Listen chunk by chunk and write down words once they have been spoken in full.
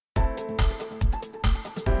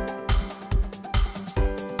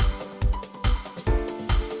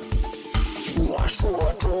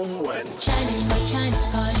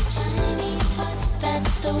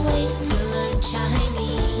the way to learn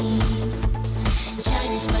Chinese.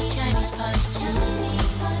 ChinesePod, ChinesePod,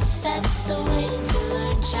 ChinesePod. That's the way to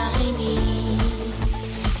learn Chinese.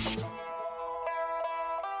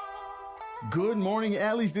 Good morning,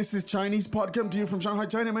 Allies. This is ChinesePod. Come to you from Shanghai,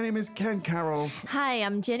 China. My name is Ken Carroll. Hi,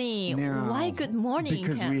 I'm Jenny. Now, Why good morning,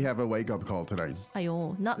 Because Ken? we have a wake-up call today. 哎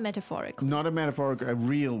呦, not metaphorical. Not a metaphor, a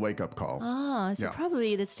real wake-up call. So Yeah.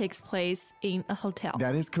 probably this takes place in a hotel.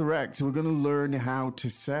 That is correct. So we're going to learn how to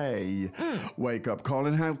say wake-up call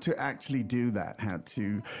and how to actually do that, how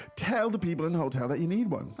to tell the people in the hotel that you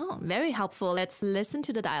need one. Oh, very helpful. Let's listen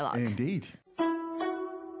to the dialogue. Indeed.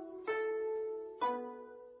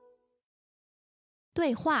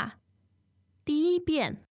 对话第一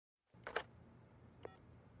遍。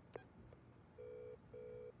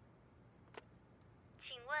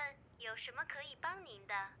请问有什么可以帮您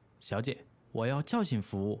的？小姐，我要叫醒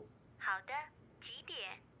服务。好的，几点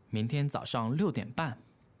明天早上6点半。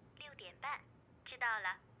 ？6点半。知道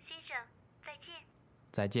了，先生，再见。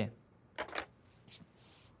再见。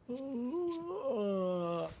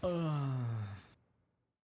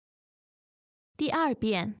第二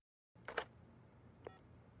遍。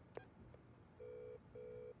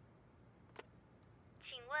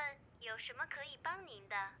请问有什么可以帮您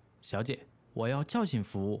的？小姐，我要叫醒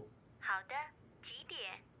服务。好的，几点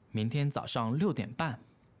明天早上6点半。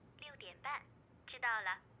 ？6点半。知道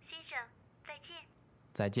了，先生，再见。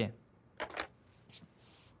再见。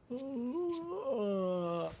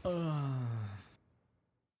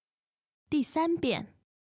第三遍。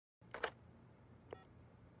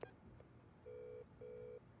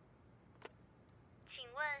请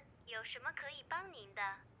问有什么可以帮您的？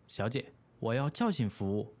小姐，我要叫醒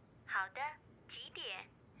服务。好的，几点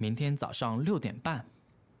明天早上6点半。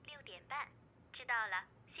 ？6点半。知道了，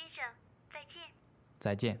先生，再见。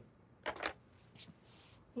再见。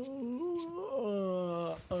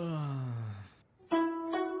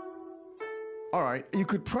All right, you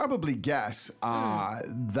could probably guess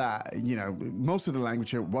that, most of the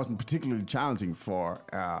language here wasn't particularly challenging for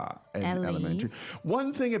an Ellie. elementary.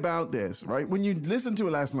 One thing about this, right, when you listen to a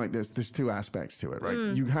lesson like this, there's two aspects to it,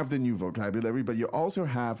 right? You have the new vocabulary, but you also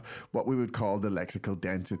have what we would call the lexical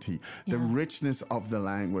density, the richness of the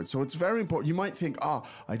language. So it's very important. You might think,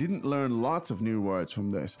 I didn't learn lots of new words from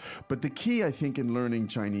this. But the key, I think, in learning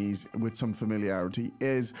Chinese with some familiarity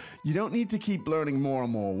is you don't need to keep learning more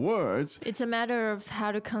and more words. It's a matter of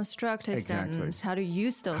how to construct a sentence, how to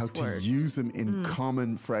use those How words. to use them in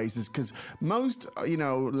common phrases, because most,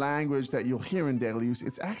 language that you'll hear in daily use,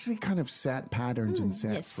 it's actually kind of set patterns and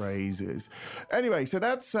set yes. phrases. Anyway, so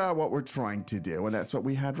that's what we're trying to do, and that's what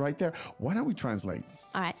we had right there. Why don't we translate?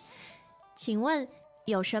 All right. 请问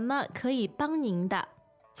有什么可以帮您的？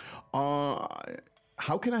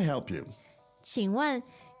 How can I help you? 请问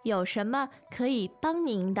有什么可以帮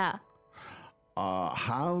您的？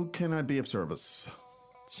 How can I be of service?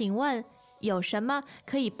 请问有什么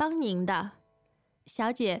可以帮您的？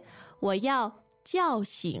小姐，我要叫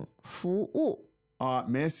醒服务。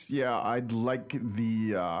 Miss, yeah, I'd like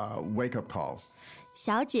the wake-up call.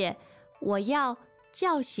 小姐，我要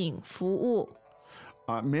叫醒服务。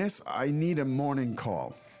 Miss, I need a morning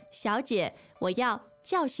call. 小姐，我要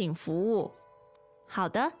叫醒服务。好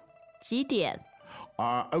的，几点？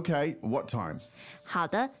 Okay, what time? 好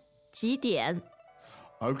的，几点？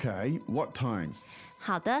 Okay, what time?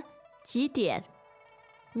 好的，几点？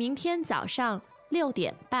明天早上6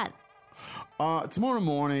点半。 Tomorrow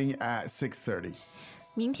morning at 6:30.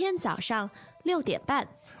 明天早上6点半。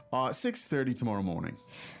 6:30 tomorrow morning.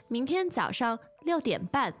 明天早上6点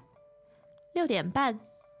半。6点半，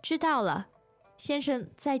知道了，先生，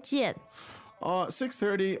再见。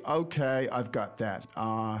 6:30, okay, I've got that.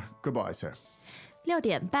 Goodbye, sir. 6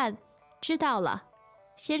点半，知道了，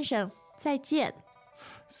先生，再见。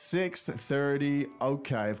 6:30,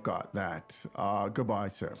 okay, I've got that. Goodbye,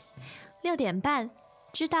 sir. 6点半，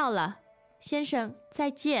知道了，先生，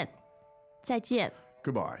再见。再见，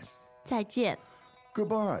 Goodbye. 再见，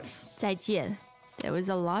 Goodbye. 再见。There was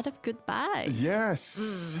a lot of goodbyes.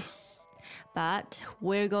 Yes. But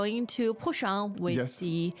we're going to push on with Yes.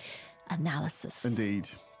 the analysis. Indeed.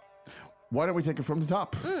 Why don't we take it from the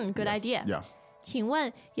top? Good idea. Yeah. 请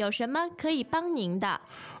问有什么可以帮您的？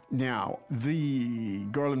 Now, the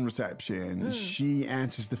girl in reception, she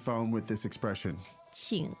answers the phone with this expression.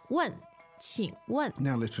 请问，请问。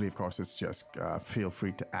 Now, literally, of course, it's just feel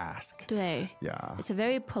free to ask. 对 Yeah. It's a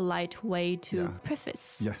very polite way to Yeah.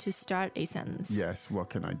 preface, Yes. to start a sentence. Yes, what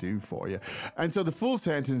can I do for you? And so the full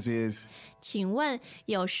sentence is, 请问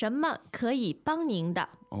有什么可以帮您的？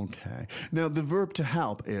 okay. Now, the verb to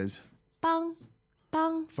help is 帮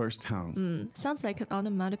first tone. Sounds like an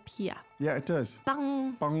onomatopoeia. Yeah, it does.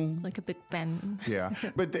 Bang, Bang. like a big bang. Yeah,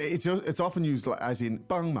 but it's often used as in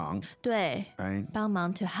帮忙, 对 right? 帮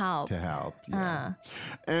忙 to help. To help. Yeah.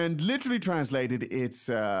 And literally translated, it's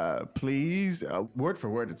please, word for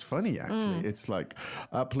word, it's funny actually. It's like,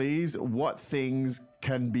 please, what things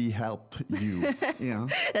can be helped you? You know?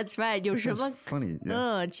 That's right. 有什么 funny.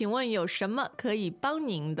 Yeah. 请问有什么可以帮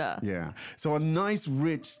您的 Yeah. So a nice,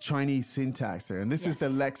 rich Chinese syntax there. And this is the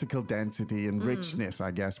lexical density and richness,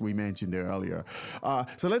 I guess, we mentioned earlier.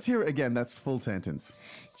 So let's hear it again. That's full sentence.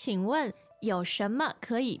 请问有什么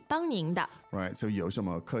可以帮您的 Right. So 有什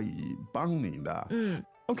么可以帮你的?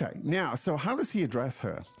 Okay. Now, so how does he address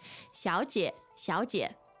her? 小姐小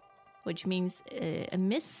姐 which means a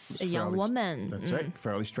miss, a young woman. That's right.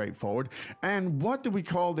 Fairly straightforward. And what do we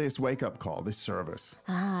call this wake-up call, this service?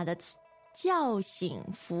 That's 叫醒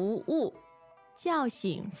服务叫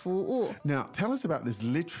醒服务 Now, tell us about this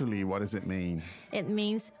literally. What does it mean? It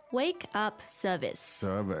means wake up service.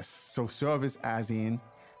 Service. So service as in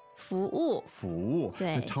服务服务.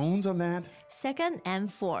对. The tones on that? Second and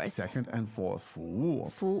fourth. Second and fourth. 服务.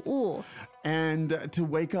 服务 And to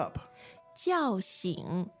wake up. 叫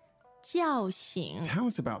醒叫醒 Tell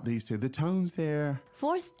us about these two. The tones there.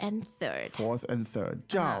 Fourth and third. Fourth and third.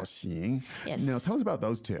 叫醒. Yes. Now, tell us about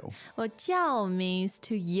those two. Well, 叫 means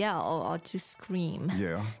to yell or to scream.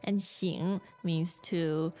 Yeah. And 醒 means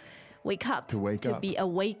to wake up. To wake to up. be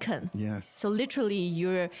awakened. Yes. So literally,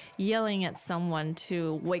 you're yelling at someone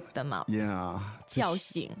to wake them up. Yeah. 叫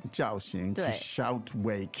醒叫醒. To 对 shout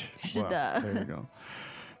wake. 是的。 Well, there you go.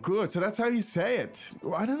 Good. So that's how you say it.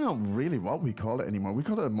 Well, I don't know really what we call it anymore. We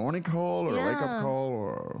call it a morning call or a wake-up Yeah. call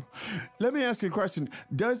or... Let me ask you a question.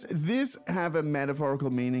 Does this have a metaphorical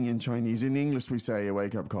meaning in Chinese? In English, we say a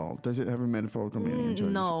wake-up call. Does it have a metaphorical meaning in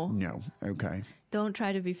Chinese? no. No. Okay. Don't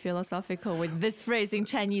try to be philosophical with this phrase in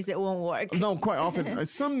Chinese. It won't work. No, quite often.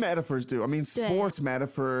 Some metaphors do. I mean, sports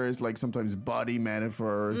metaphors, like sometimes body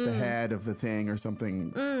metaphors, the head of the thing or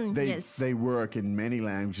something. Yes. They work in many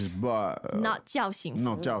languages, but... Not 叫醒服务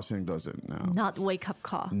no, Jiaoxing doesn't, no. Not wake up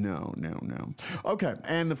call. No. Okay,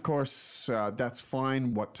 and of course, that's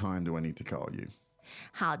fine. What time do I need to call you?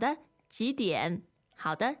 好的，几点？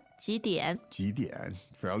好的，几点？几点?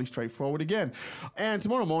 Fairly straightforward again. And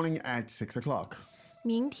tomorrow morning at 6 o'clock.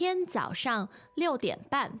 明天早上6点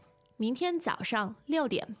半。明天早上6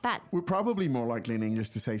点半。 We're probably more likely in English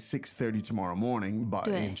to say 6:30 tomorrow morning, but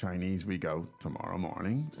对。 in Chinese we go tomorrow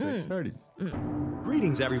morning, 6:30.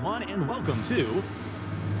 Greetings, everyone, and welcome to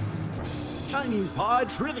ChinesePod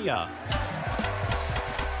Trivia.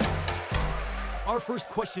 Our first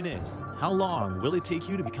question is, how long will it take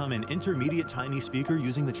you to become an intermediate Chinese speaker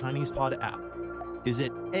using the ChinesePod app? Is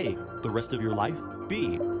it A, the rest of your life?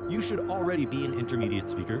 B, you should already be an intermediate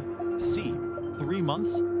speaker? C, 3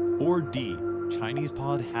 months? Or D,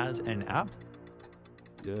 ChinesePod has an app?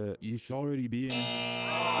 You should already be in.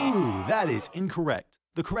 Ooh, that is incorrect.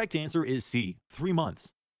 The correct answer is C, 3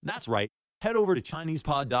 months. That's right. Head over to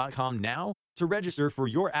ChinesePod.com now to register for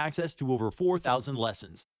your access to over 4,000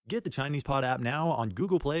 lessons. Get the ChinesePod app now on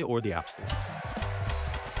Google Play or the App Store.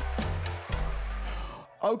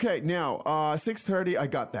 Okay, now 6:30. I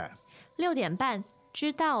got that. 6点半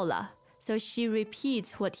知道了。So she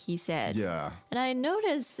repeats what he said. Yeah. And I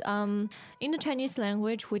notice in the Chinese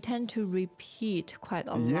language, we tend to repeat quite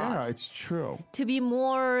a Yeah, lot. it's true. To be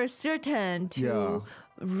more certain, to Yeah.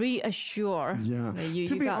 reassure Yeah. that you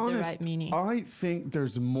to be got honest, the right meaning. I think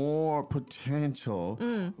there's more potential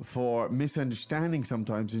for misunderstanding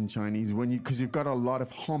sometimes in Chinese because you've got a lot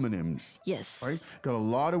of homonyms. Yes. Right? Got a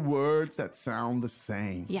lot of words that sound the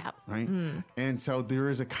same. Yeah. Right? And so there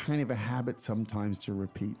is a kind of a habit sometimes to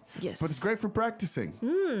repeat. Yes. But it's great for practicing.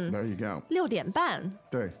 There you go. 6点半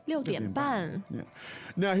对6点半 Yeah.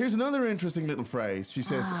 Now, here's another interesting little phrase. She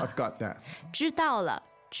says, I've got that. 知道了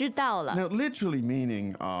知道了 Now, literally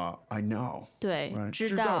meaning, I know. 对 Right. 知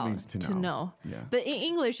知道 道 means to know. Yeah. But in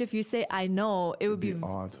English, if you say I know, it would be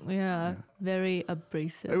odd. Yeah, very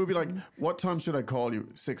abrasive. It would be like, what time should I call you?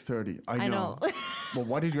 6:30. I know. Well,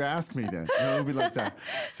 why did you ask me then? It would be like that.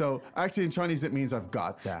 So actually in Chinese, it means I've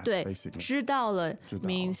got that, 对 basically. 知道了知道了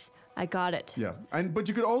means I got it Yeah. But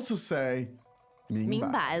you could also say 明白.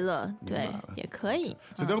明白了对明白了也可以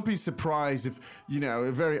So don't be surprised if,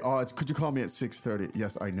 very odd. Could you call me at 6:30?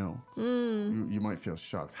 Yes, I know. You might feel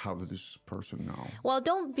shocked. How did this person know? Well,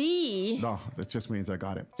 don't be No, that just means I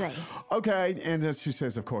got it. 对 Okay, and then she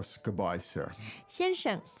says, of course, goodbye, sir. 先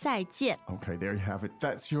生再见 Okay, there you have it.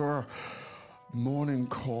 That's your morning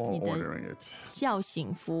call 你的 ordering it. 叫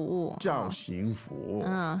醒服务叫醒服务.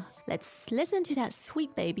 Let's listen to that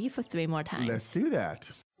sweet baby for 3 more times. Let's do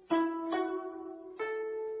that.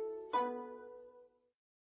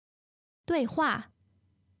 对话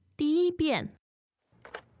第一遍。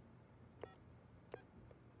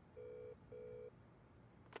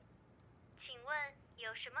请问有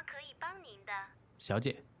什么可以帮您的？小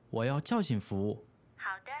姐，我要叫醒服务，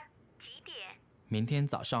好的，几点明天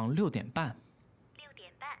早上6点半。 ？6点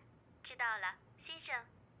半。知道了，先生，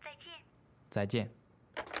再见。再见。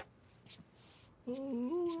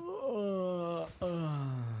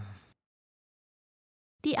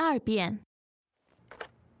第二遍。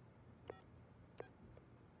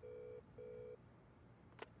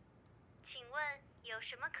请问有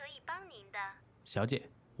什么可以帮您的？小姐，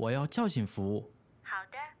我要叫醒服务，好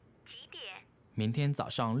的，几点明天早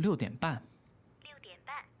上6点半。？6点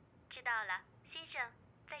半。知道了，先生，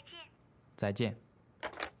再见。再见。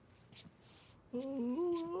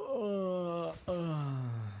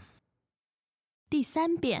第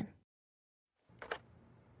三遍。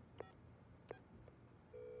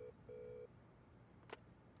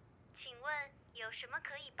请问有什么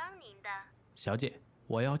可以帮您的？小姐，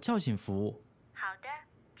我要叫醒服务，好的，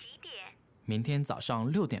几点明天早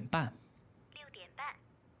上6点半。？6点半。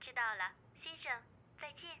知道了，先生，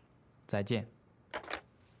再见。再见。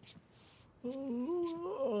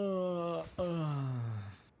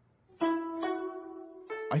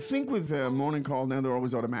I think with a morning call now they're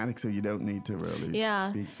always automatic, so you don't need to really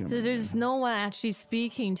Yeah, speak to so them. there's no one actually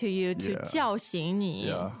speaking to you to Yeah. 叫醒你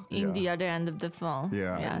Yeah, in the yeah. other end of the phone.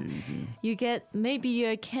 Yeah, easy. You get maybe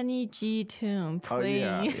a Kenny G tune Oh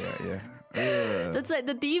playing. yeah. That's like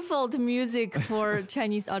the default music for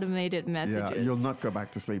Chinese automated Yeah, messages. you'll not go back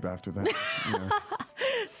to sleep after that. Yeah,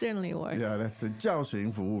 Certainly works. yeah, that's the 叫醒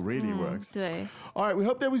服务 really works. 对 All right, we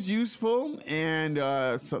hope that was useful and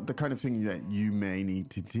so the kind of thing that you may need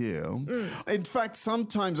to do. In fact,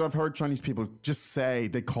 sometimes I've heard Chinese people just say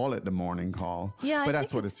they call it the morning call. Yeah, I but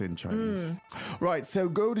that's think what it's in Chinese. Right, so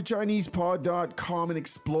go to ChinesePod.com and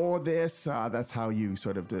explore this. That's how you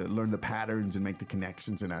sort of learn the patterns and make the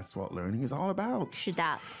connections, and that's what learning is all about. 是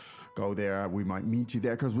的 Go there. We might meet you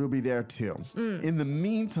there because we'll be there too. In the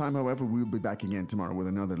meantime, however, we'll be back again tomorrow with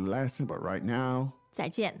another lesson. But right now, 再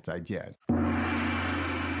见 再见.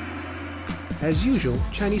 As usual,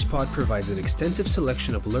 ChinesePod provides an extensive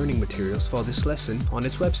selection of learning materials for this lesson on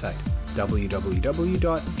its website,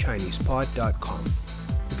 www.chinesepod.com.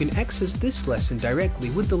 You can access this lesson directly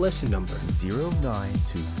with the lesson number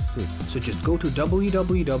 0926 So just go to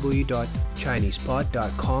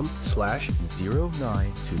www.chinesepod.com/,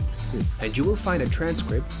 0926 and you will find a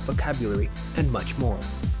transcript, vocabulary, and much more.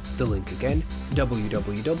 The link again,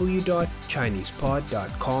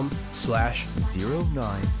 www.chinesepod.com/.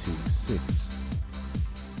 0926